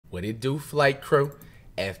What it do, flight crew?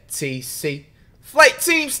 FTC. Flight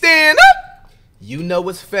team, stand up! You know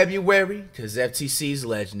it's February, because FTC's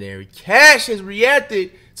legendary. Cash has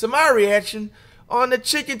reacted to my reaction on the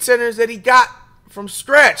chicken tenders that he got from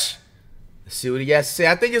scratch. Let's see what he has to say.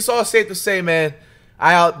 I think it's all safe to say, man,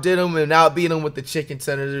 I outdid him and outbeat him with the chicken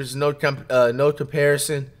tenders. There's no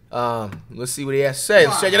comparison. Let's see what he has to say.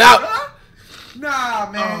 Let's check it out.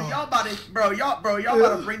 Nah, man, y'all about to, y'all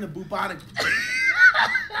about to bring the bubonic.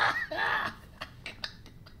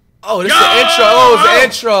 Oh, this is the intro. Oh, it's the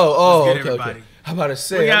intro. Oh, okay. I'm about to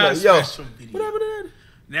say, yo, what happened to that?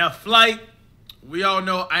 Now, Flight, we all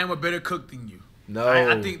know I am a better cook than you. No.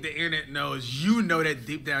 I think the internet knows, you know that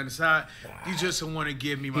deep down inside. You just want to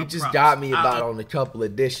give me my props. You just got me about on a couple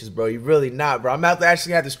of dishes, bro. You really not, bro. I'm about to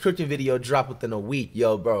actually have this cooking video drop within a week.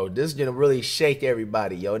 Yo, bro, this is going to really shake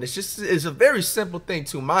everybody, yo. And it's a very simple thing,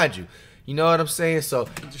 too, mind you. You know what I'm saying? So,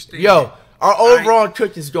 yo, our overall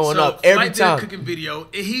cooking's going up every time. Flight did a cooking video,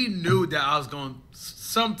 and he knew that I was going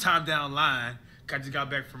sometime down the line, I just got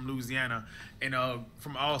back from Louisiana and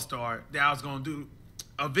from All-Star, that I was going to do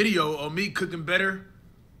a video of me cooking better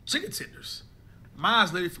chicken tenders.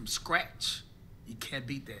 Mine's literally from scratch. You can't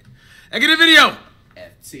beat that. I get a video.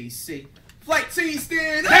 FTC. Flight team,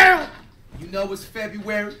 stand down. You know it's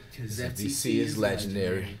February, because FTC is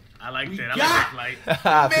legendary. I like that. I like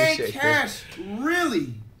that, Flight. Man, Cash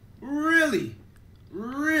really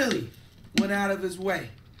went out of his way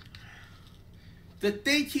to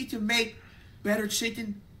think he can make better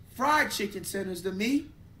fried chicken tenders than me.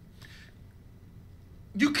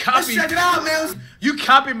 You copy. Let's check it out, man. You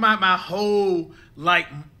copied my whole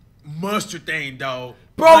mustard thing, dog.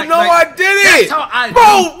 Bro, I did it. That's how I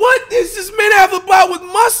Bro, what does this man have about with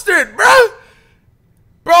mustard, bro?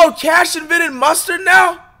 Bro, Cash invented mustard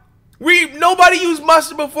now? Nobody used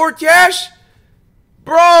mustard before Cash?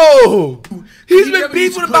 Bro, he's been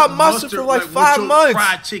beefing about mustard for like 5 months.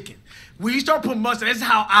 Fried chicken. When you start putting mustard, that's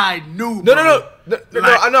how I knew. No,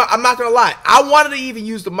 I'm not gonna lie. I wanted to even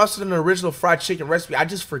use the mustard in the original fried chicken recipe. I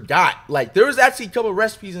just forgot. Like, there was actually a couple of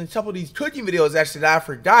recipes and a couple of these cooking videos actually that I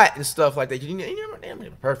forgot and stuff like that. You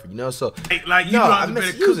never perfect, you know. So like you know, I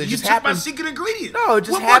meant to use it. You took my secret ingredient. No, it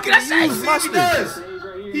just happened to use mustard. He does.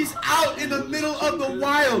 He's out in the middle of the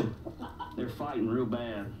wild. They're fighting real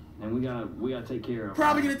bad, and we gotta take care of them.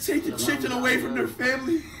 Probably gonna take the chicken away from their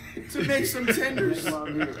family to make some tenders.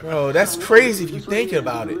 Bro, that's crazy if you think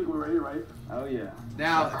about it. Oh yeah.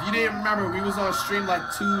 Now, if you didn't remember, we was on stream like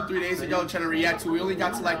 2-3 days ago trying to react to. We only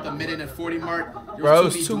got to like the minute and 40 mark. Bro,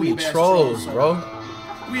 it's too many trolls, bro.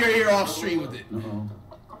 We are here off stream with it.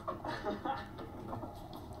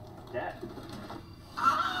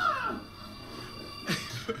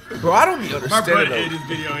 Bro, I don't even understand my brother it, edited this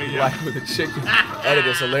video in, like with the chicken. Edit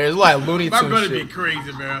is hilarious. It's like Looney Tunes. My brother shit. be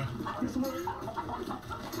crazy, man.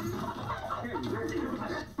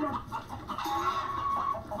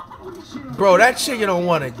 Bro, that chicken don't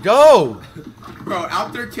want to go. Bro,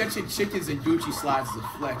 out there catching chickens and Gucci slides is a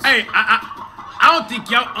flex. Hey, I don't think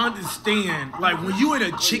y'all understand. Like, when you in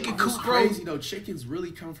a chicken coop, bro. Crazy though. Chickens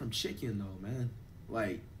really come from chicken though, man.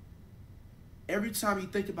 Like, every time you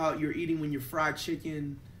think about you're eating when you're fried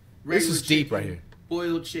chicken, this is chicken, deep right here.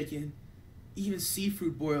 Boiled chicken, even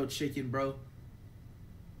seafood boiled chicken, bro.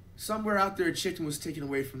 Somewhere out there, a chicken was taken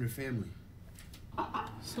away from their family.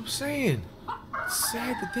 That's what I'm saying. It's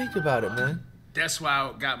sad to think about it, man. That's why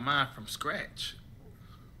I got mine from scratch.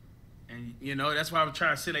 And, you know, that's why I'm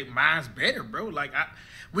trying to say, like, mine's better, bro. Like,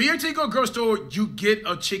 when you take a grocery store, you get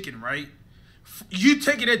a chicken, right? You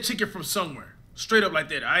taking that chicken from somewhere. Straight up like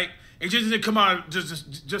that, all right? It just didn't come out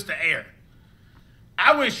just the air.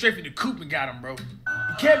 I went straight from the coop and got them, bro.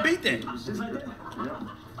 You can't beat that. Just like that? Yep.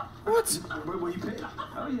 What? Where you pick?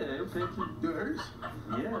 Oh, yeah, it'll pick you. Do it hurts?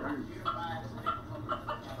 Yeah, it hurts.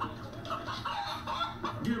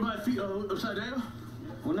 Get my feet upside down?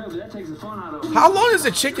 Well, no, but that takes the fun out of it. How long is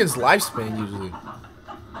a chicken's lifespan usually?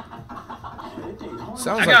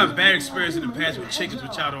 I got a bad experience in the past with chickens,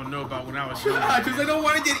 which y'all don't know about when I was young. Because they don't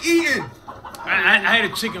want to get eaten. I had a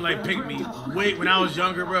chicken like pick me when I was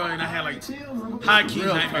younger, bro, and I had like high key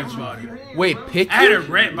nightmares about it. Wait, pick I had you? a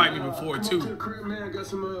rat bite me before too.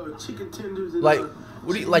 Like,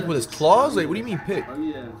 what do you like with his claws? Like, what do you mean pick? Oh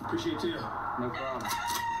yeah, appreciate you. No problem.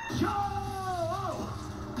 Yo.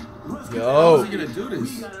 How's he gonna do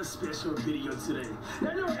this? We got a special video today.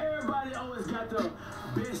 Now, I know everybody always got the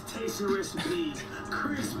best tasting recipes,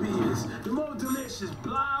 crispiest, the most delicious,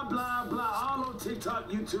 blah, blah, blah, all on TikTok,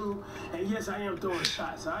 YouTube, and yes, I am throwing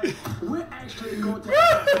shots, all right? We're actually going to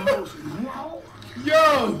have the most raw,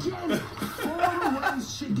 Yo!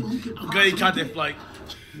 I'm glad you caught that flight.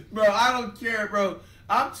 Bro, I don't care, bro.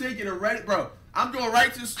 I'm taking a ready, bro. I'm going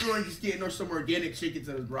right to the store and just getting some organic chicken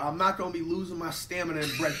tenders, bro. I'm not gonna be losing my stamina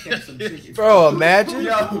and breath catching some chicken. Bro, imagine.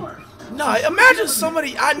 Yo. No, imagine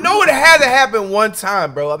somebody. I know it had to happen one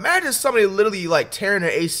time, bro. Imagine somebody literally like tearing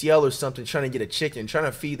their ACL or something, trying to get a chicken, trying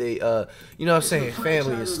to feed a, you know what I'm saying,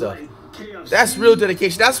 family and stuff. That's real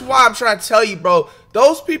dedication. That's why I'm trying to tell you, bro.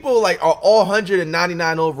 Those people like are all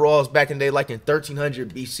 199 overalls back in the day, like in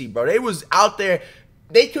 1300 BC, bro. They was out there.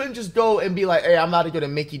 They couldn't just go and be like, hey, I'm about to go to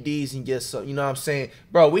Mickey D's and get some, you know what I'm saying?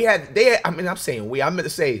 Bro, I meant to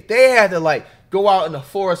say, they had to like go out in the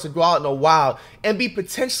forest and go out in the wild and be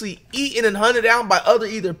potentially eaten and hunted down by other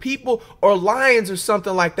either people or lions or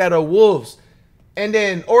something like that, or wolves. And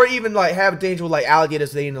then, or even like have danger with like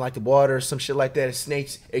alligators they in like the water or some shit like that, and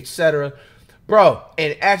snakes, etc. Bro,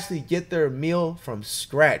 and actually get their meal from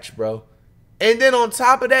scratch, bro. And then on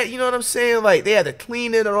top of that, you know what I'm saying? Like, they had to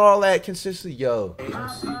clean it and all that consistently. Yo.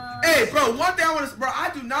 Hey, bro, one thing I want to... Bro,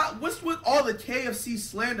 I do not... What's with all the KFC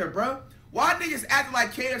slander, bro? Why niggas acting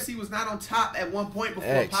like KFC was not on top at one point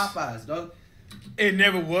before Popeyes, dog? It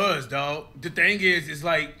never was, dog. The thing is, it's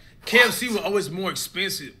like, KFC was always more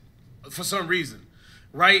expensive for some reason,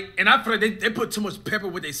 right? And I feel like they put too much pepper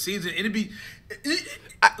with their season. It'd be...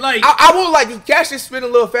 Like I will like cash this spin a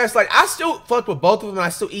little fast. Like I still fuck with both of them. And I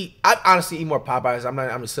still eat. I honestly eat more Popeyes. I'm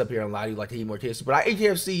gonna sit up here and lie to you like I eat more KFC, but I eat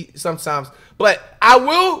KFC sometimes. But I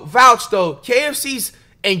will vouch though, KFC's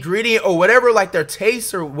ingredient or whatever, like their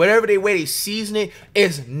taste or whatever they way they season it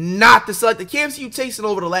is not the same. Like the KFC you tasted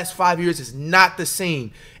over the last 5 years is not the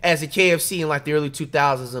same as the KFC in like the early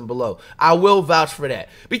 2000s and below. I will vouch for that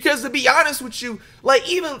because to be honest with you, like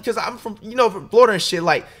even because I'm from from Florida and shit,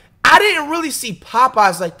 like. I didn't really see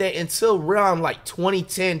Popeyes like that until around like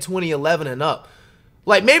 2010, 2011 and up.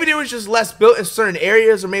 Like maybe there was just less built in certain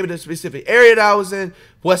areas or maybe the specific area that I was in,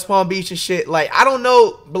 West Palm Beach and shit. Like I don't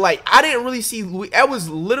know, but like I didn't really see, I was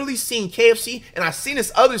literally seeing KFC and I seen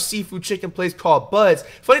this other seafood chicken place called Bud's.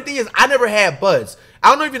 Funny thing is I never had Bud's. I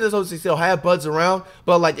don't know if they still have Bud's around,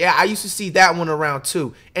 but like yeah, I used to see that one around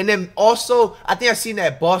too. And then also, I think I seen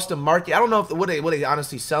that at Boston Market. I don't know if what they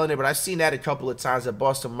honestly selling there, but I've seen that a couple of times at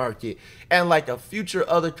Boston Market and like a future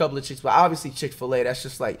other couple of chicks. But obviously Chick-fil-A, that's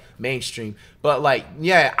just like mainstream. But like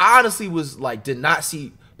yeah, I honestly was like did not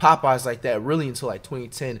see Popeyes like that really until like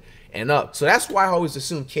 2010 and up. So that's why I always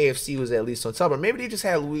assumed KFC was at least on top. Or maybe they just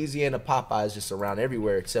had Louisiana Popeyes just around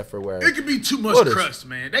everywhere except for where it could be too much crust,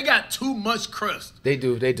 man. They got too much crust. They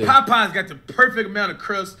do. Popeyes got the perfect amount of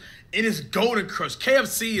crust, and it's golden crust.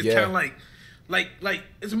 KFC is kind of like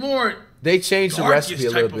it's more. They changed the recipe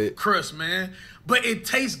a little bit. Crust, man, but it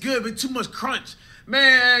tastes good, but too much crunch.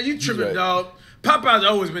 Man, you tripping, dog. Popeye's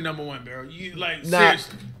always been number one, bro. You like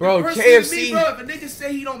seriously, bro. KFC, bro. If a nigga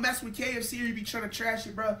say he don't mess with KFC or he be trying to trash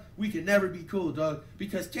it, bro, we can never be cool, dog.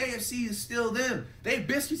 Because KFC is still them. They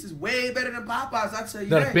biscuits is way better than Popeyes. I tell you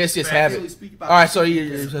that. The biscuits have it. All right, so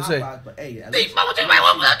you're saying. But hey, you compare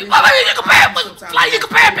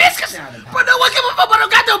biscuits, but no one give a fuck about no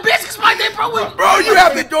goddamn biscuits, my day, bro. Bro, you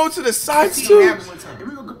have to go to the sides too. And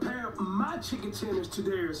we gonna compare my chicken tenders to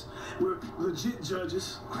theirs with legit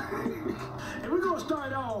judges. And we're gonna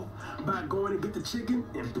start off by going and get the chicken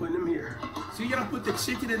and putting them here. So you gotta put the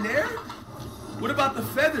chicken in there? What about the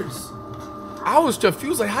feathers? I was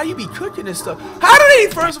confused, like how you be cooking this stuff? How do they,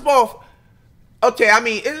 first of all, okay, I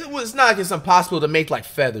mean, it was not just impossible to make like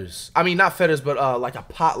feathers. I mean, not feathers, but like a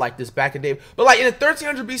pot like this back in the day. But like in the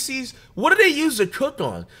 1300 BCs, what did they use to cook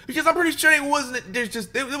on? Because I'm pretty sure it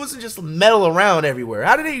wasn't just metal around everywhere.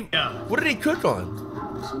 How did they, what did they cook on?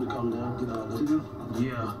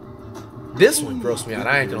 Yeah. This one grossed me out.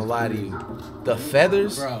 I ain't gonna lie to you. The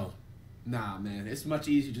feathers? Bro. Nah, man. It's much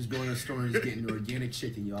easier just going to the store and just getting organic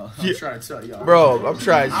chicken, y'all. I'm trying to tell y'all. Bro, I'm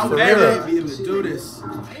trying I for would real. never be able to do this.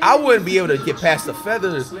 I wouldn't be able to get past the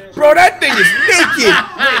feathers. Bro, that thing is naked.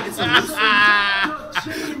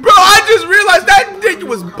 Bro, I just realized that thing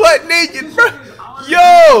was butt naked, bro.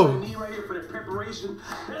 Yo.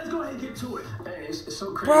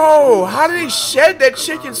 Bro, how did they shed that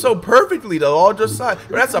chicken so perfectly though? All just side.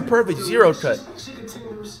 Bro, that's a perfect zero cut.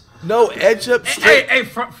 No edge up straight. Hey,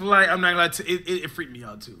 like, I'm not gonna lie to it freaked me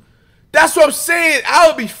out too. That's what I'm saying. I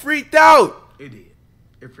would be freaked out. It did.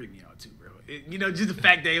 It freaked me out too, bro. Just the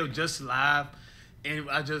fact that it was just live, and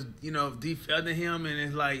I just, defeathered him, and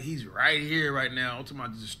it's like he's right here, right now. I'm talking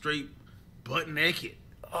about just straight butt naked.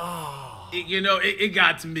 Oh. It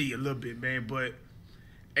got to me a little bit, man. But,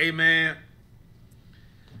 hey, man,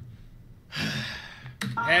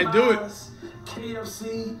 had to do it.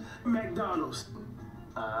 KFC, McDonald's.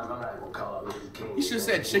 I'm not gonna call it game. You should have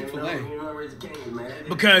said Chick-fil-A.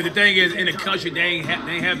 Because the thing is, in the country, they ain't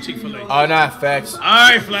have Chick-fil-A. Oh, nah, facts. All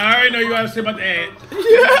right, Fly. I already know you got to say about the ad.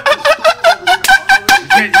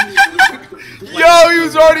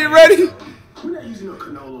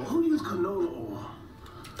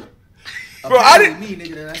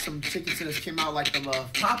 some chicken tenders came out like them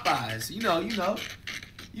Popeyes. You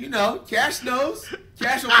know. Cash knows.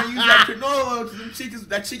 Cash don't want to use that canola oil because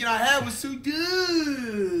that chicken I had was too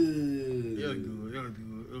good. It'll do it.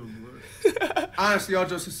 Honestly, all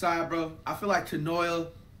jokes aside, bro, I feel like canola,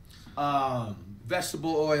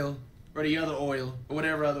 vegetable oil, or the other oil, or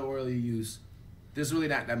whatever other oil you use, there's really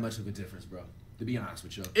not that much of a difference, bro. To be honest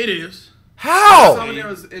with you. It is. How? Someone there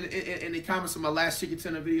was in the comments of my last chicken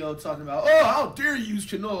tender video talking about, oh, how dare you use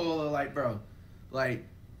canola oil? Like, bro, like,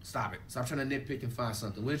 stop it. Stop trying to nitpick and find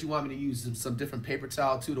something. What did you want me to use? Some different paper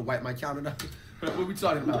towel, too, to wipe my counter? What are we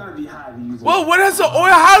talking about? You gotta be high to use it. Well, what is the oil?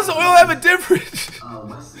 How does the oil have a difference?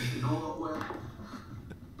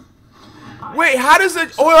 Wait, how does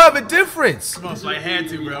the oil have a difference? Come on, Flight. Had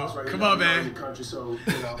to, bro. Come on, man. Country, so,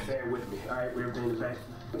 bear with me. All right, everything in the back.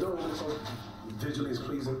 Don't let us visually is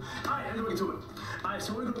pleasing. All right, let's get to it. All right,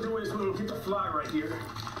 so what we're gonna do is we're gonna get the fly right here.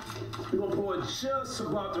 We're gonna pour it just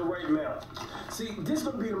about the right amount. See, this is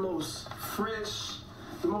gonna be the most fresh,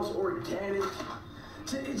 the most organic.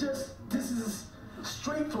 This is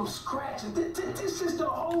straight from scratch. This is the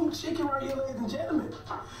whole chicken right here, ladies and gentlemen.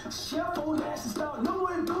 Chef old nasty style. No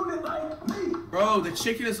one doing it like me. Bro, the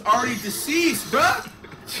chicken is already deceased, bro.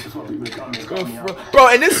 Bro,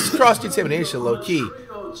 and this is cross-contamination, low-key.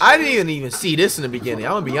 I didn't even see this in the beginning.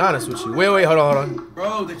 I'm gonna be honest with you. Wait, hold on.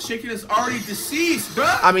 Bro, the chicken is already deceased, bro.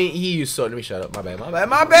 I mean, he used soap. Let me shut up. My bad,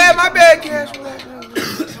 Cash.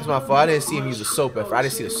 It's my fault. I didn't see him use the soap. I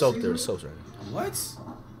didn't see the soap there. The soap's right now. What?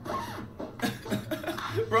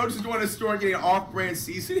 Bro, just going to the store and getting off-brand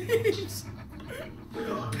seasonings.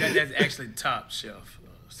 That's actually top shelf.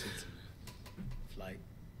 Flight.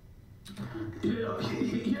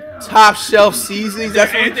 Yeah. Top shelf seasonings.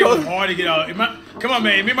 That's what Anything was hard to get out. Come on,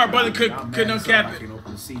 man. Me and my brother couldn't uncap it.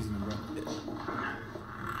 Open the seasoning, bro.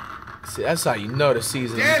 See, that's how you know the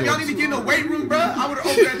seasoning. Damn, y'all need to get in the weight room, bro. I would have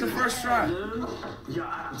opened that the first try. Yeah,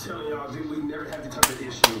 I'm telling y'all, we never have the type of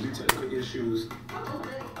issues, the technical issues.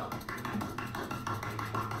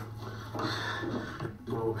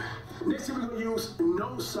 Next thing we're gonna use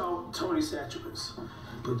no salt Tony saturates.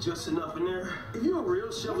 Put just enough in there. If you're a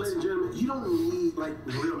real chef, ladies and gentlemen, you don't need like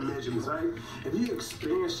real measurements, right? If you're an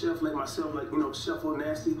experienced chef like myself, like Chef Old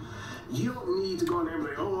Nasty, you don't need to go in there and be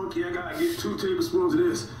like, oh, okay, I gotta get 2 tablespoons of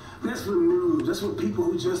this. That's for noobs. That's for people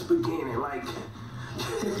who just beginning. Like,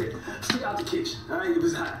 stay out the kitchen, all right? If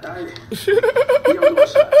it's hot, all right? Y'all doing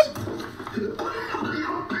shots.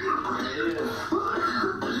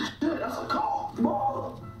 That's a call.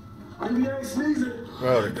 Ball. Maybe you ain't sneezing.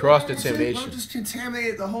 Bro, the cross-contamination. Bro, just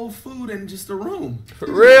contaminated the whole food and just the room.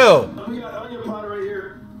 For real. We got onion powder right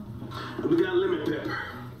here. And we got lemon pepper.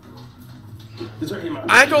 This right here, my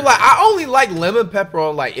I ain't gonna lie, I only like lemon pepper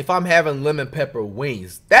on, like, if I'm having lemon pepper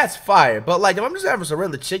wings. That's fire. But, like, if I'm just having some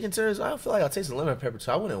regular chicken tenders, I don't feel like I'll taste the lemon pepper,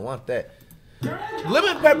 so I wouldn't want that.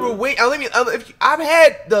 Lemon pepper wing. I've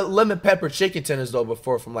had the lemon pepper chicken tenders though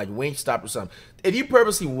before from like Wingstop or something. If you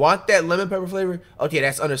purposely want that lemon pepper flavor, okay,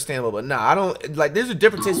 that's understandable. But nah, I don't like. There's a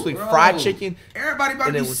difference between fried chicken. Everybody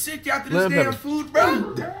about to be sick after this damn pepper. food,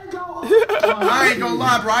 bro. I ain't gonna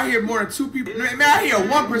lie, bro. I hear more than 2 people. Man, I hear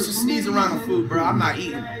one person sneeze around the food, bro. I'm not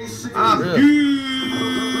eating. I'm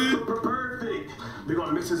good. Perfect. We're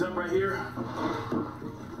gonna mix this up right here.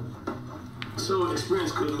 So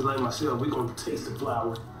experienced cookers like myself, we're gonna taste the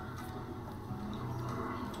flour.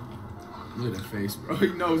 Look at that face, bro.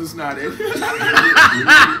 He knows it's not it.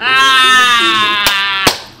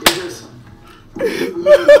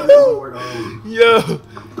 Yo. You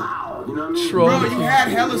know what I mean? Bro, you had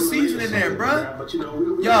hella seasoning there, bro.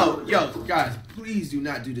 Yo, guys, please do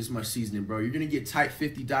not do this much seasoning, bro. You're gonna get type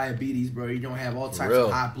 50 diabetes, bro. You're gonna have all types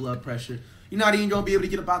of high blood pressure. You're not even gonna be able to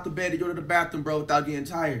get up out the bed to go to the bathroom, bro, without getting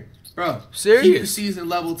tired. Bro, serious? Keep the season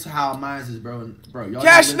level to how mine is, bro. And, bro, y'all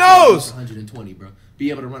Cash knows. 120, bro.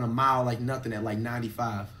 Be able to run a mile like nothing at like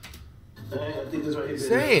 95. I think this right here.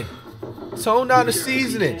 Saying, tone down the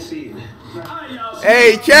seasoning.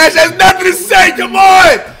 Hey, Cash has nothing to say. Come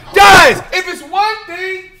on, guys. If it's one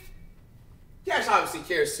thing, Cash obviously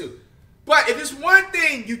cares too. But if it's one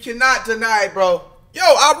thing you cannot deny, bro. Yo,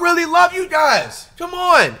 I really love you guys. Come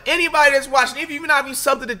on, anybody that's watching, if you not even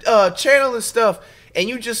sub to the channel and stuff. And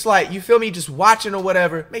you just like, you feel me, just watching or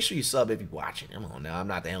whatever, make sure you sub if you're watching. Come on now, I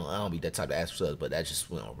don't be that type to ask for subs, but that just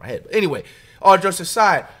went over my head. But anyway, all jokes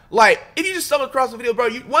aside, like, if you just stumble across the video, bro,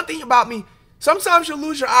 one thing about me, sometimes you'll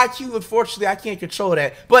lose your IQ, unfortunately, I can't control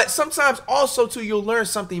that. But sometimes also, too, you'll learn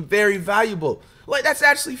something very valuable. Like, that's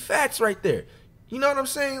actually facts right there. You know what I'm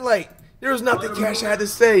saying? Like, there was nothing Cash had to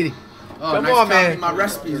say. Oh, Come nice on, man. My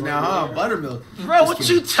recipes now, huh? Buttermilk. Bro, what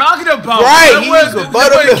you talking about? Right, bro? he was a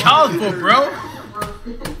buttermilk. What called for, bro?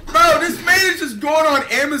 Bro, this man is just going on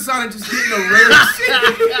Amazon and just getting a rare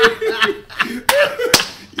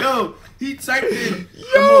Yo, he typed in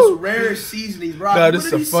the most rare seasonings, bro. No, this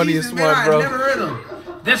is the funniest one, bro. I never heard them.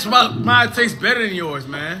 That's why mine tastes better than yours,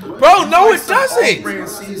 man. Bro, no, it doesn't.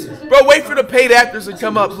 Seasons. Bro, wait for the paid actors to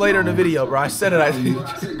come up later in the video, bro. I said it, I think.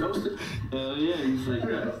 Hell yeah, you say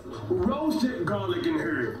that. Roasted garlic and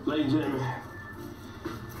herb, ladies and gentlemen.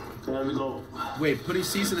 There we go. Wait, putting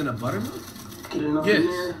seasoning in a buttermilk? Get enough Yes. in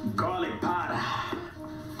there. Garlic powder.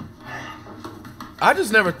 I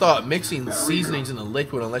just never thought mixing seasonings in a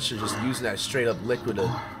liquid unless you're just using that straight up liquid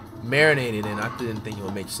to marinate it in. I didn't think it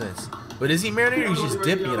would make sense. But is he marinating or he's just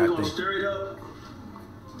dipping it, I think? Stir it up.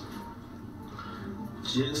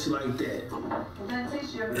 Just like that.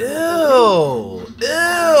 Ew. Ew,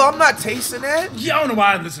 I'm not tasting that. Yeah, I don't know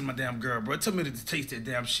why I listen to my damn girl, bro. Tell me to taste that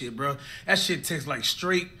damn shit, bro. That shit tastes like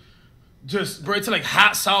straight, just, bro, it's like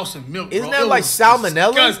hot sauce and milk, bro. Isn't that like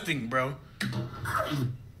salmonella? Disgusting, bro.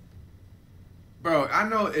 Bro, I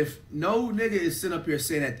know if no nigga is sitting up here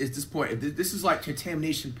saying that at this point, if this is like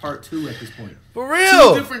contamination part 2 at this point. For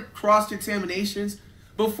real. 2 different cross-contaminations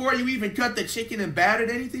before you even cut the chicken and battered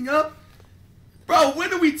anything up. Bro, when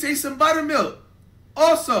do we taste some buttermilk?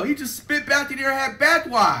 Also, he just spit back in here and had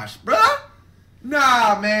backwash, bruh.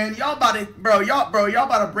 Nah, man, y'all about to, y'all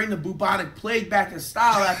about to bring the bubonic plague back in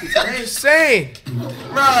style after today. Just saying.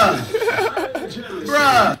 Bruh,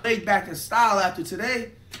 plague back in style after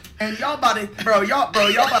today. And y'all about to, y'all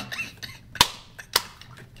about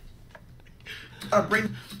to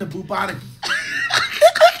bring the bubonic.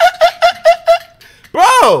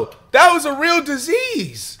 Bro, that was a real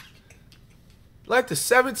disease. Like the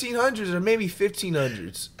 1700s or maybe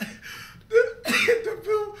 1500s.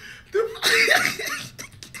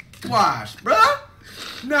 Wash, bruh.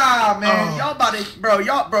 Nah, man, y'all about to,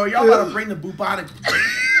 y'all about to bring the bubonic.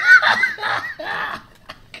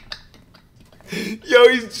 Yo,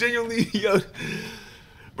 he's genuinely,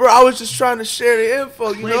 bro, I was just trying to share the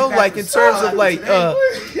info, you know, like in terms of like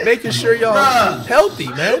making sure y'all healthy,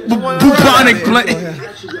 man. Bubonic plague.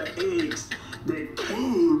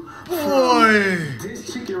 Boy,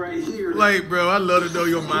 this chicken right here. Like, bro, I love to know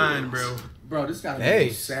your mind, bro. Bro, this gotta be the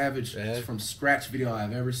most savage from scratch video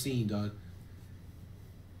I've ever seen, dog.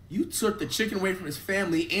 You took the chicken away from his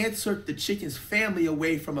family and took the chicken's family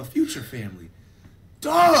away from a future family.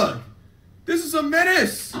 Dog! This is a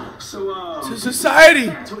menace! So, to society!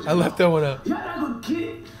 I left that one out. Y'all not gonna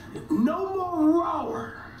get it. No more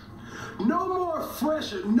rawer. No more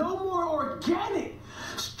fresher. No more organic.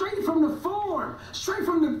 Straight from the farm. Straight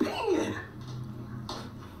from the bin.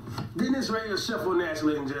 Then this right here, Chef on Nash,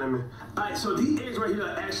 ladies and gentlemen. Alright, so these eggs right here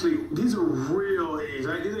are actually, these are real eggs,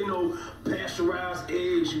 right? These ain't no pasteurized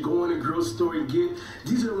eggs you go in the grocery store and get.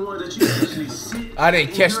 These are the ones that you actually sit. I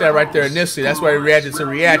didn't catch that right there initially. That's why he reacted to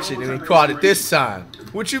reaction and he caught it this time.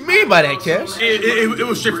 What you mean by that, Cash? It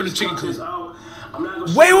was straight from the chicken coop.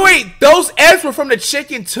 Wait. Those eggs were from the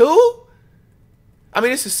chicken too? I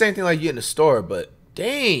mean, it's the same thing like you get in the store, but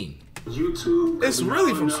dang. YouTube. It's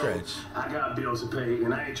really from scratch. I got bills to pay,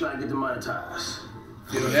 and I ain't trying to get demonetized.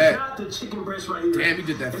 Feel that? Got the chicken breast right here. Damn, you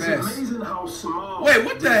did that it's fast. Amazing how small. Wait,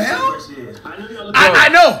 what the hell? I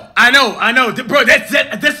know, bro. That's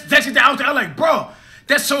it out there. I'm like, bro,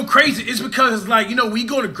 that's so crazy. It's because, like, you know, when you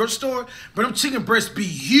go to the grocery store, but them chicken breasts be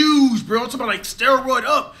huge, bro. I'm talking about like steroid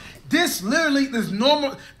up. This literally is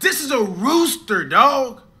normal. This is a rooster,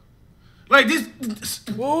 dog. Like this.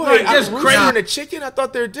 Whoa, like, that's rooster and a chicken. I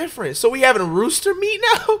thought they're different. So we having rooster meat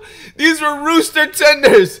now? These were rooster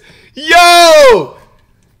tenders. Yo,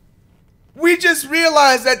 we just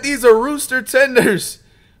realized that these are rooster tenders,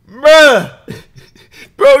 bruh.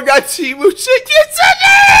 Bro got Timu chicken tenders.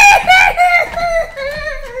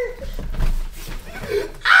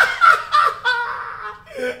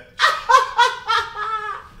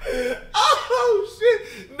 Oh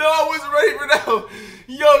shit! No, I wasn't ready for that.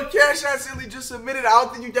 Yo, Cash accidentally just submitted. I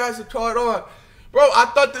don't think you guys have caught on. Bro, I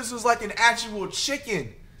thought this was like an actual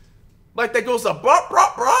chicken. Like that goes a bro,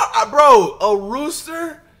 a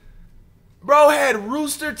rooster? Bro had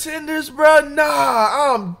rooster tenders, bro?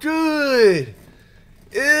 Nah, I'm good.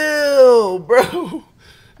 Ew, bro.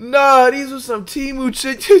 Nah, these were some Timu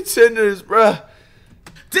chicken tenders, bro.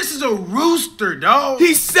 This is a rooster, dog.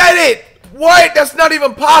 He said it. What? That's not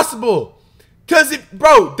even possible. Cause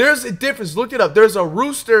bro, there's a difference. Look it up. There's a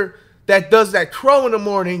rooster that does that crow in the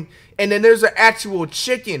morning, and then there's an actual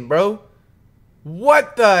chicken, bro.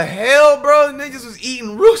 What the hell, bro? Niggas was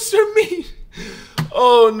eating rooster meat.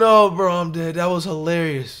 Oh no, bro, I'm dead. That was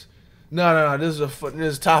hilarious. No. This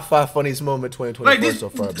is top 5 funniest moment 2024 like this, so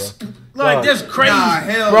far, bro. Like, that's crazy. Nah,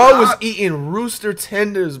 hell Bro nah. was eating rooster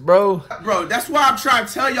tenders, bro. Bro, that's why I'm trying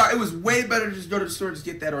to tell y'all it was way better to just go to the store and just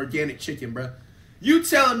get that organic chicken, bro. You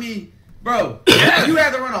telling me, bro, you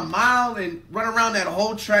had to run a mile and run around that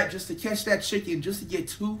whole track just to catch that chicken, just to get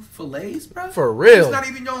 2 fillets, bro? For real. It's not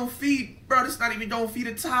even gonna feed, bro. It's not even gonna feed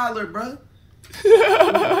a toddler, bro.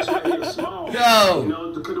 Small. Yo. You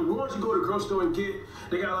know, because the ones you go to the grocery store and get,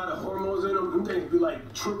 they got a lot of hormones in them. Them things be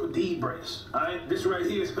like triple D breasts. All right, this right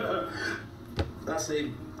here is, I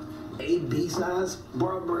say, AB size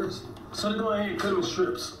broad breast. So they go ahead and cut them in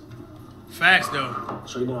strips. Facts, though.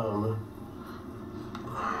 Straight down, man.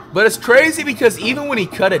 But it's crazy because even when he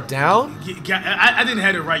cut it down, I didn't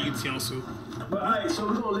have it right, you Tionsu. But, all right, so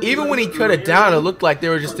we're gonna even when he cut it down, it looked like they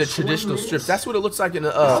were just the traditional strips. That's what it looks like in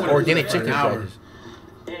the organic chicken fighters.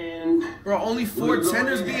 And Bro, only 4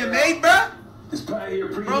 tenders being made, bro? it's probably here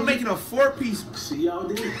pretty. Bro, making a 4-piece. See y'all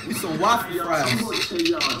did. Need some waffle I'm fries. gonna tell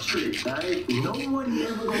y'all a trick, alright? Nobody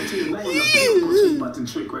ever gonna tell you. I'm gonna tell you about the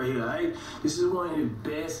trick right here, alright? This is one of the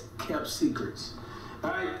best kept secrets.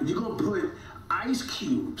 Alright, you're gonna put ice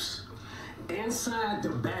cubes inside the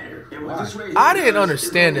batter. And what this right here I didn't does,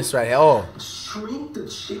 understand it's this right at all. shrink the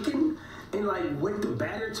chicken and like wet the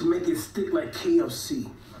batter to make it stick like KFC.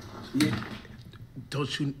 Yeah.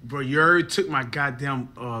 Don't you, bro? You already took my goddamn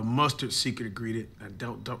mustard secret ingredient. I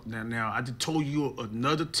don't now. I just told you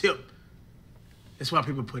another tip. That's why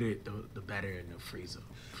people put the batter in the freezer.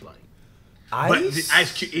 Like, but the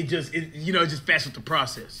ice cube, it just fast with the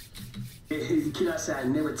process. The kid outside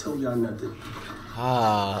never told y'all nothing.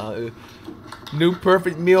 New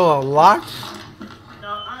perfect meal unlocked.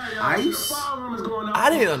 Ice? I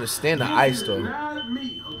didn't understand the ice though. Not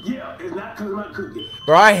me. Yeah, it's not because of my cooking.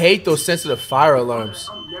 Bro, I hate those sensitive fire alarms.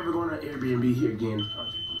 I'm never going to Airbnb here again.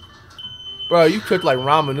 Bro, you cook like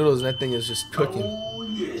ramen noodles and that thing is just cooking. Oh,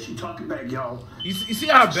 yes, you talking back, y'all. You see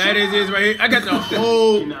how bad it is right here? I got the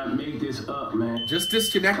whole. You cannot make this up, man. Just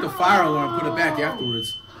disconnect the fire alarm, put it back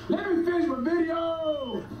afterwards. Let me finish my video.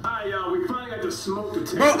 All right, y'all, we finally got the smoke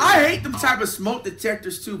detector. Bro, I hate them type of smoke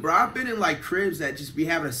detectors too, bro. I've been in like cribs that just be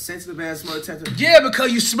having a sensitive ass smoke detector. Yeah,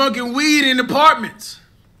 because you smoking weed in apartments.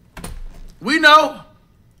 We know.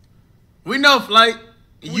 We know, Flight.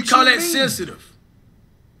 You call that sensitive.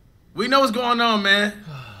 We know what's going on, man.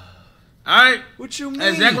 All right? What you mean?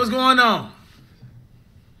 That's exactly what's going on.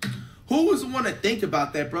 Who was the one to think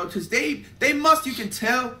about that, bro? Because they must, you can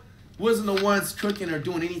tell, wasn't the ones cooking or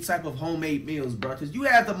doing any type of homemade meals, bro. Because you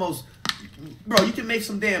have the most, bro, you can make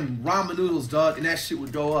some damn ramen noodles, dog, and that shit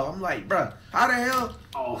would go up. I'm like, bro, how the hell?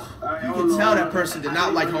 You can tell that person did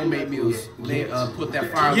not like homemade meals. They put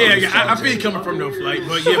that fire. Yeah, I feel you coming from no Flight,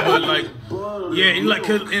 but like, yeah, like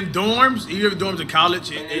 'cause in dorms, you have dorms in college,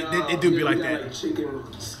 they do be like that. Chicken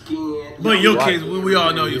skin. But your kids, we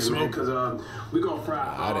all know you smoke. Because we gonna fry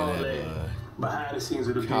I all didn't that have behind the scenes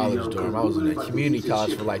of the college video. dorm. I was in a community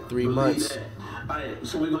college for like 3 months. Alright,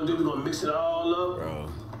 so we're gonna mix it all up. Bro.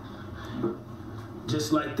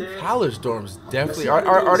 Just like that. College dorms definitely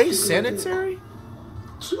are they sanitary?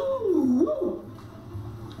 Woo.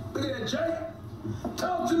 Look at that, Jay.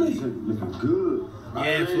 Talk to me. Looking good.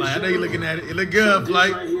 Yeah, Flight. I know you're looking at it. It look good,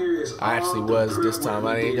 Flight. I actually was this time.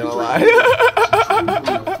 I ain't gonna lie.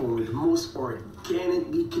 The most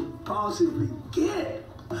organic you can possibly get.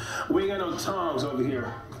 We ain't got no tongs over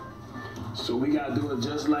here. So we gotta do it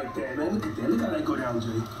just like that. Man, look at that. Look how that go down,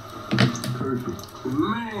 Jay. Perfect.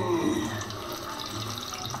 Man.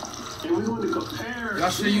 And we're going to compare. Y'all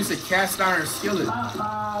should use a cast iron skillet.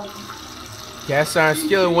 Cast iron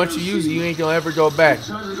skillet, once you use it, you ain't gonna ever go back.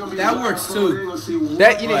 That works too.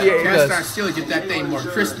 That, you know, yeah, it Cast iron does. skillet get that thing more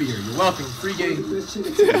crispier. You're welcome. Free game. Or you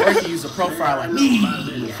can use a profile like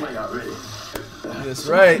me. That's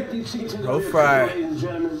right. No fry. Ladies and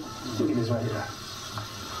gentlemen, look at this right here.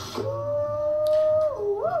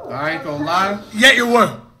 I ain't gonna lie. Yeah, you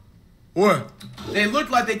were. What? They look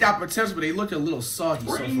like they got potential, but they look a little soggy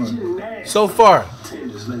so far. So far.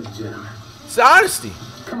 Tenders, ladies and gentlemen. It's honesty.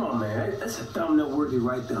 Come on, man. That's a thumbnail worthy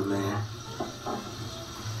right there, man.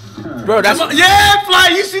 Bro, that's Yeah, Fly,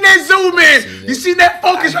 you see that zoom in. You see that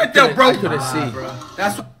focus right there, bro. I couldn't see.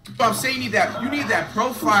 That's what I'm saying. You need that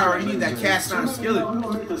profile or you need that cast iron skillet.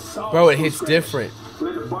 Bro, it hits different. We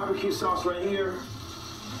got the barbecue sauce right here.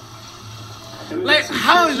 Like,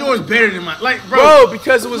 how is yours better than mine? Like, Bro,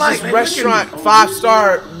 because it was this Like, restaurant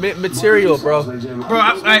 5-star material, bro.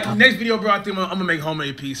 Bro, next video, bro, I think I'm gonna make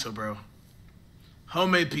homemade pizza, bro.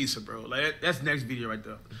 Homemade pizza, bro. Like, that's next video right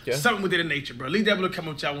there. Okay. Something within the nature, bro. Leave that look. Come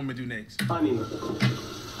on, y'all want me to do next. Honey.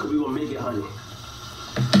 Cause we gonna make it honey.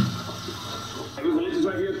 And we're gonna let this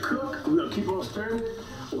right here cook. We're gonna keep on stirring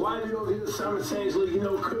it Why you over here simultaneously,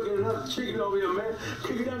 cooking up chicken over here, man?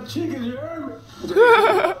 Cooking up chicken, you heard me?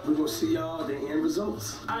 We're gonna see y'all the end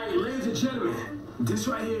results. All right, ladies and gentlemen, this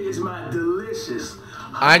right here is my delicious.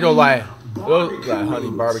 I ain't gonna lie. Those like honey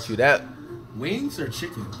barbecue. That wings or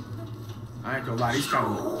chicken? I ain't gonna lie.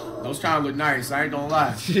 Those kind of look nice. I ain't gonna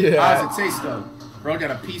lie. Yeah. How does it taste though? Bro,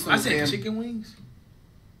 got a piece on I the said damn. chicken wings.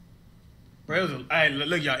 Bro,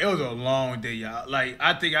 look, y'all. It was a long day, y'all. Like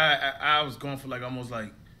I think I was going for like almost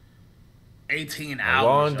like 18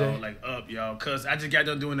 hours, y'all. Like up, y'all. Cause I just got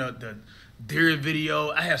done doing the deer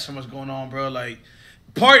video. I had so much going on, bro. Like,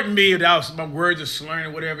 pardon me if my words are slurring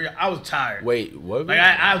or whatever. I was tired. Wait, what? Like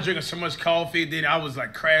I was drinking so much coffee, then I was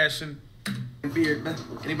like crashing. Beard, man.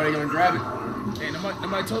 Anybody gonna grab it? Hey,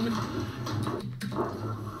 nobody told me.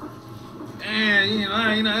 And you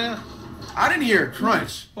know. I didn't hear a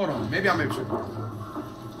crunch. Hold on, maybe I'm tripping.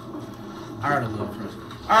 I heard a little crunch.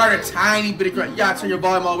 I heard a tiny bit of crunch. You gotta turn your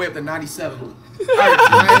volume all the way up to 97. I heard a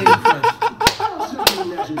tiny crunch.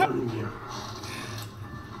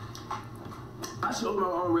 I should open my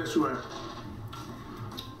own restaurant.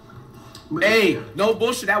 Hey, no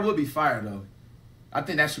bullshit. That would be fire though. I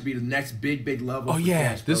think that should be the next big level. Oh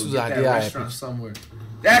yeah, cash, this was Get an that idea. restaurant somewhere.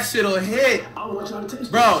 That shit'll hit, I want y'all to taste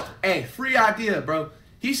bro. Hey, free idea, bro.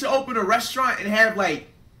 He should open a restaurant and have like,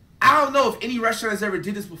 I don't know if any restaurant has ever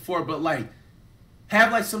did this before, but like,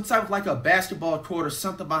 have like some type of like a basketball court or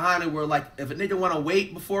something behind it where like if a nigga want to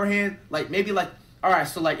wait beforehand, like maybe like, all right,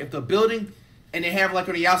 so like if the building and they have like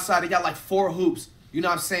on the outside they got like 4 hoops, you know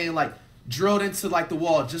what I'm saying, like drilled into like the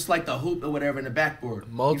wall, just like the hoop or whatever in the backboard.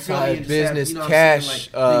 Multi-business cash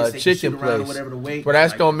chicken place. But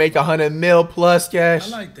that's gonna make $100 million plus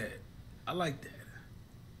cash. I like that. I like that.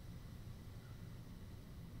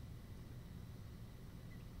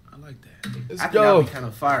 Let's I think go. that'd be kind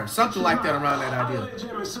of fire. Something like that around that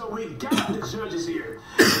idea. So we got the judges here.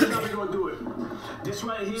 This is how we gonna do it. This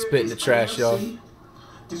right here Spit in the trash, y'all.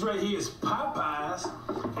 This right here is Popeyes,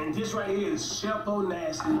 and this right here is Chef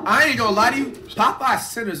Nasty. I ain't gonna lie to you,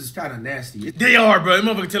 Popeye's centers is kind of nasty. They are, bro. Them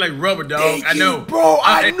motherfuckers taste like rubber, dog. Thank I know. you, bro.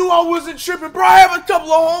 I knew I wasn't tripping, bro. I have a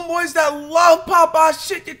couple of homeboys that love Popeye's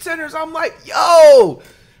chicken tenders. I'm like, yo,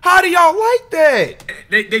 how do y'all like that?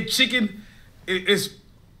 They chicken is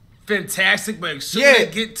fantastic, but as soon as they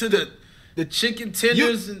get to the chicken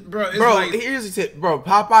tenders, bro, like, here's the tip, bro.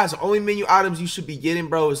 Popeye's, the only menu items you should be getting,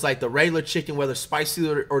 bro, is like the regular chicken, whether spicy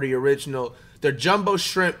or the original. Their jumbo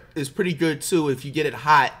shrimp is pretty good too if you get it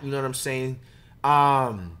hot. You know what I'm saying?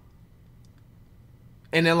 And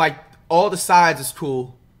then like all the sides is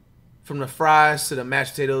cool, from the fries to the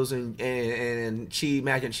mashed potatoes and cheese,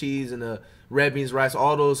 mac and cheese, and the red beans rice.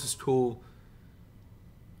 All those is cool.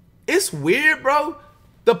 It's weird, bro.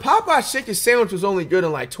 The Popeye chicken sandwich was only good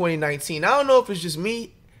in like 2019. I don't know if it's just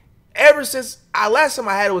me. Ever since last time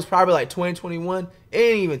I had it was probably like 2021. It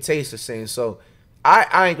didn't even taste the same. So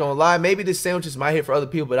I ain't gonna lie. Maybe this sandwich is my hit for other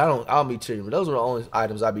people, but I'll be chicken. But those are the only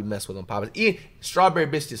items I'd be messing with on Popeyes. Even strawberry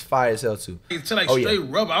biscuit is fire as hell too. It's like straight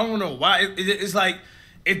rubber. I don't know why. It's like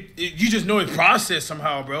you just know it's processed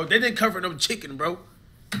somehow, bro. They didn't cover no chicken, bro.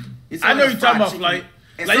 I know you're talking about like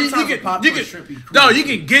you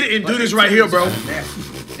can get it and do this right here, bro.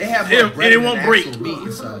 They have and it won't break. Meat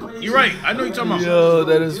inside. You're right. I know you're talking about. Yo,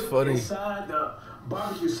 that is funny. Inside the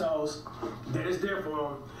barbecue sauce that is there for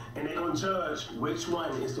them, and they're gonna judge which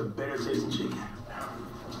one is the better tasting chicken.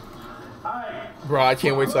 All right. Bro, I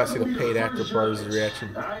can't wait till I see the paid actor brothers'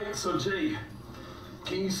 reaction. All right, so Jay,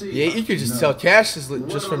 can you see? Yeah, you could just tell Cash is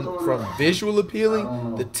just from visual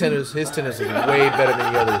appealing. The tenders, his tenders are way better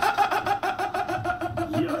than the others.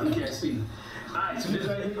 Yeah, you can't see. All right, so this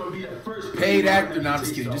right here gonna be the first Paid actor? No, I'm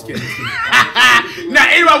just kidding. Just kidding. Now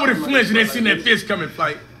anybody would have flinched and they seen that fish coming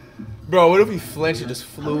fight. Bro, what if he flinched and just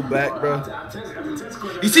flew back, bro?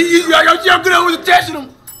 You see, y'all good at was attaching them.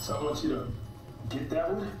 So I want you to get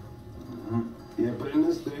that one. Yeah, put in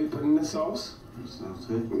this thing, put in the sauce.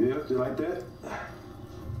 Yeah, just like that.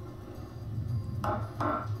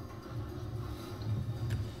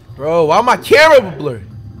 Bro, why my camera blurry?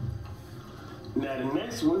 Now the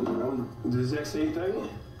next one, the exact same thing.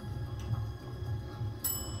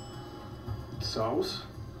 Sauce.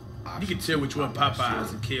 You can tell which one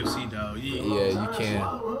Popeyes and KFC, dog. Yeah, you can.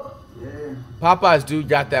 Popeyes do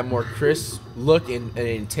got that more crisp look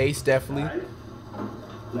and taste, definitely. Right.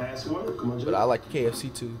 Last one. Come on, Jay. But I like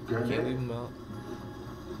KFC too. I can't leave them out.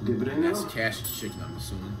 Dip it in there. That's Cash's chicken, I'm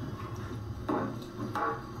assuming.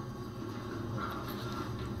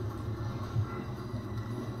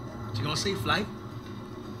 You gonna say flight?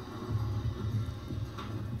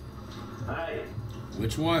 All right.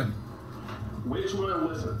 Which one? Which one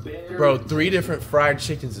was better? Bro, 3 different fried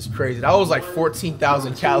chickens is crazy. That was like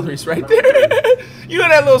 14,000 calories right there. You know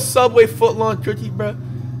that little Subway footlong cookie, bro?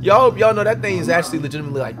 Y'all know that thing is actually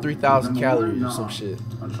legitimately like 3,000 calories or some shit.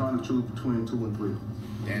 I'm trying to choose between 2 and 3.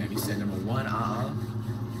 Damn, he said number 1.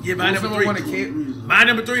 Yeah, my number 3. My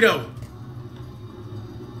number 3 though.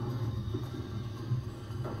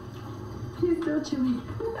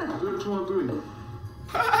 Which one 3?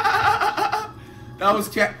 That was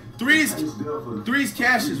three's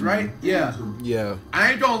Cassius, right? Yeah. Yeah.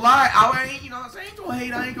 I ain't gonna lie. I ain't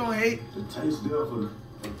gonna hate. The taste different.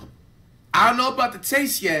 I don't know about the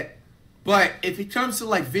taste yet, but if it comes to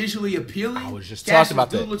like visually appealing, I was just Cassius talking about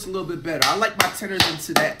that. looks a little bit better. I like my tenders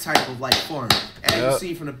into that type of like form. As you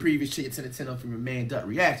seen from the previous Chicken 10 to 10 from your man Dut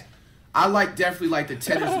Reacts, I definitely like the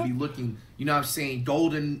tenders to be looking, you know what I'm saying,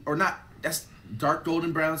 golden or not. That's dark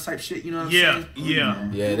golden brown type shit. You know what I'm saying? Yeah.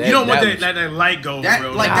 Yeah. You don't want that light gold, That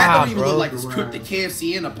bro. that don't even bro. look like it's cooked at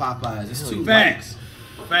KFC and the Popeyes. It's too Facts.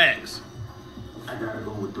 light. Facts. I gotta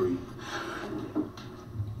go with 3.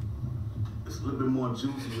 It's a little bit more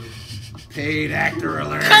juicy. Paid actor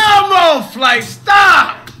alert. Come on, Flight.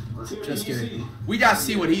 Stop. Just kidding. We gotta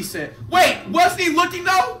see what he said. Wait, wasn't he looking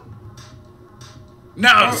though?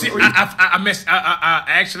 No, see, I messed. I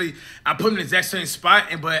actually put him in the exact same spot,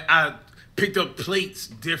 but I picked up plates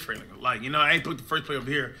differently. Like, you know, I ain't put the first plate over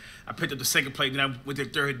here. I picked up the second plate, then I went to the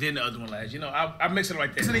third, then the other one last. You know, I mixed it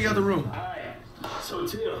like It's in that. the other room. Alright, so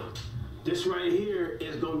Tim, this right here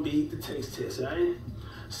is gonna be the taste test, alright?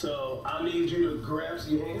 So I need you to grab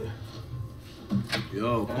your hand.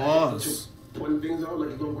 Yo, pause. Pointing things out like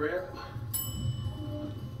you're gonna grab.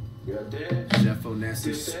 You got that? Jeff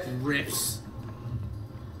O'Nasty scripts.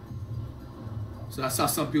 So I saw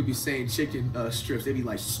some people be saying chicken strips. They be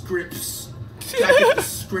like scripts. Can I get the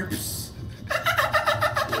scripts?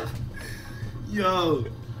 Yo.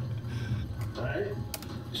 Alright,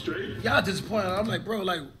 straight. Y'all disappointed. I'm like, bro,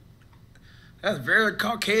 like, that's very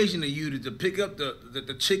Caucasian of you to pick up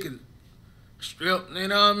the chicken strip, you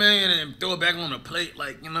know what I mean, and throw it back on the plate.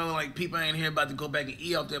 Like, you know, like people ain't here about to go back and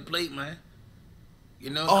eat off that plate, man.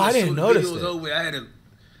 You know? Oh, I didn't notice that. that. Over, I had to,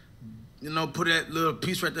 you know, put that little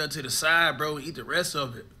piece right there to the side, bro, and eat the rest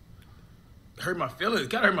of it. Hurt my feelings.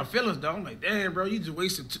 Gotta hurt my feelings, though. I'm like, damn, bro, you just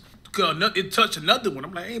wasted. It touched another one.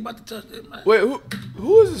 I'm like, I ain't about to touch it, man. Wait,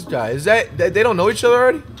 who is this guy? Is that they don't know each other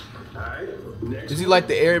already? Alright, next. Is he like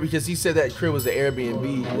the Air? Because he said that crib was the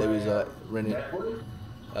Airbnb that was rented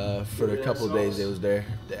for the couple of days they was there.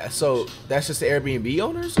 So that's just the Airbnb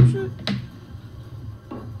owner or some shit?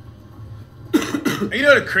 And you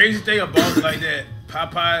know the crazy thing about like that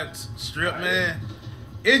Popeyes strip, man?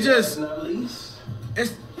 It just, Not least.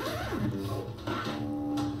 it's,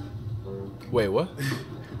 Wait, what?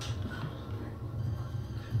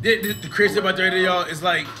 the crazy thing about that, y'all, is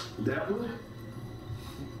like, That one?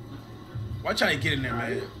 watch how you get in there,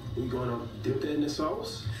 man. You gonna dip that in the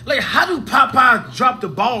sauce? Like, how do Popeyes drop the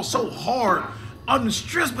ball so hard on the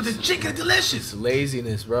strips, but the chicken is delicious? It's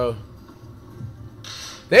laziness, bro.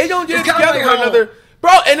 They don't get It's it kinda together like with how- another.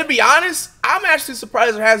 Bro, and to be honest, I'm actually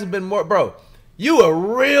surprised there hasn't been more. Bro, you a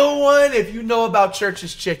real one if you know about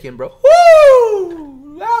Church's Chicken, bro.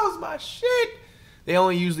 Woo! That was my shit. They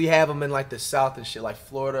only usually have them in like the South and shit, like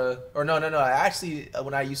Florida. Or no. Actually,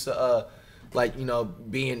 when I used to, like, you know,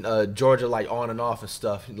 be in Georgia, like on and off and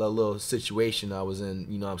stuff, the little situation I was in,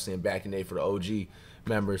 you know what I'm saying, back in the day for the OG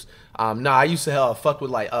members. I used to fuck with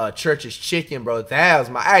like Church's Chicken, bro. That was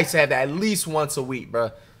I used to have that at least once a week, bro.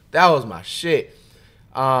 That was my shit.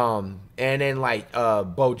 And then like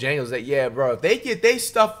Bojangles, that yeah, bro. If they get they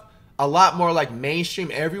stuff a lot more like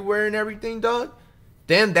mainstream everywhere and everything, dog,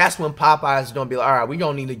 then that's when Popeyes is gonna be like, all right, we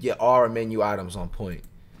gonna need to get our menu items on point.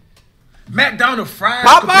 McDonald's fries.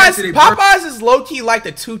 compared to their Popeyes is low key like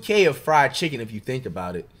the 2K of fried chicken if you think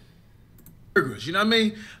about it. burgers, you know what I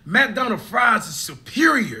mean? McDonald's fries is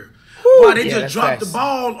superior. Whew, Why they yeah, just that's dropped facts. the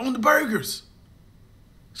ball on the burgers?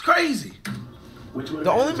 It's crazy. Which one?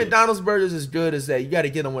 The only McDonald's burgers is good is that you got to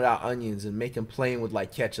get them without onions and make them plain with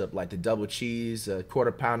like ketchup, like the double cheese,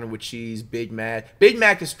 quarter pounder with cheese, Big Mac. Big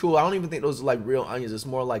Mac is cool. I don't even think those are like real onions. It's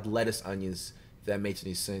more like lettuce onions, if that makes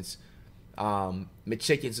any sense.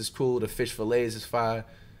 McChickens is cool. The fish fillets is fire.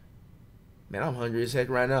 Man, I'm hungry as heck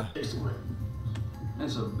right now. It's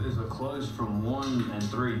a close from 1 and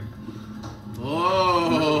 3.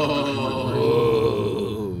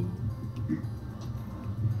 Oh.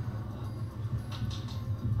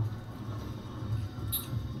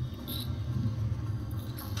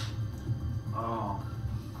 Oh.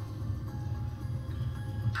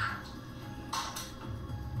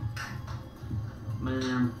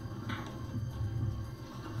 Man.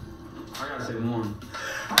 I gotta say 1.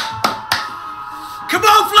 Come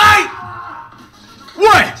on, Flight!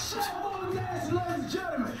 What?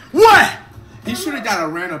 What? He should have got a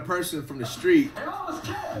random person from the street,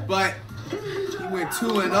 but he went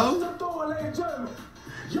 2-0.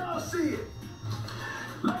 Y'all see it.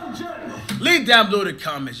 Leave down below in the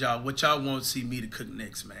comments, y'all, what y'all want to see me to cook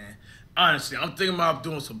next, man. Honestly, I'm thinking about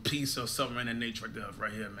doing some pizza or something in the nature of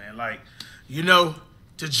right here, man. Like, you know,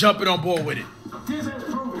 to jump it on board with it. This has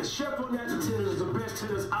proven that Chef on Natural Tenders is the best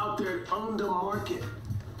tenders out there on the market.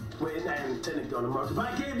 Well, it's not even technically on the market, but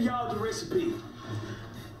I gave y'all the recipe.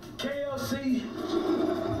 KLC.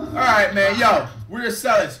 All right, man. Yo, we're the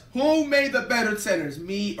sellers. Who made the better tenders,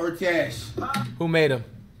 me or Cash? Who made them?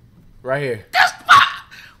 Right here. That's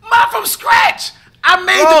mine from scratch. I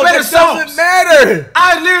made the better sauce. Doesn't matter.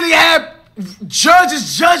 I literally had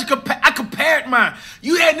judges. I compared mine.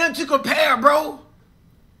 You had nothing to compare, bro.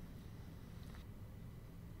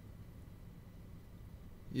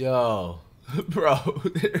 Yo, bro.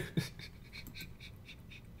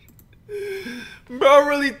 Bro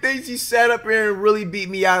really thinks he sat up here and really beat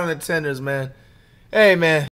me out on the tenders, man. Hey, man.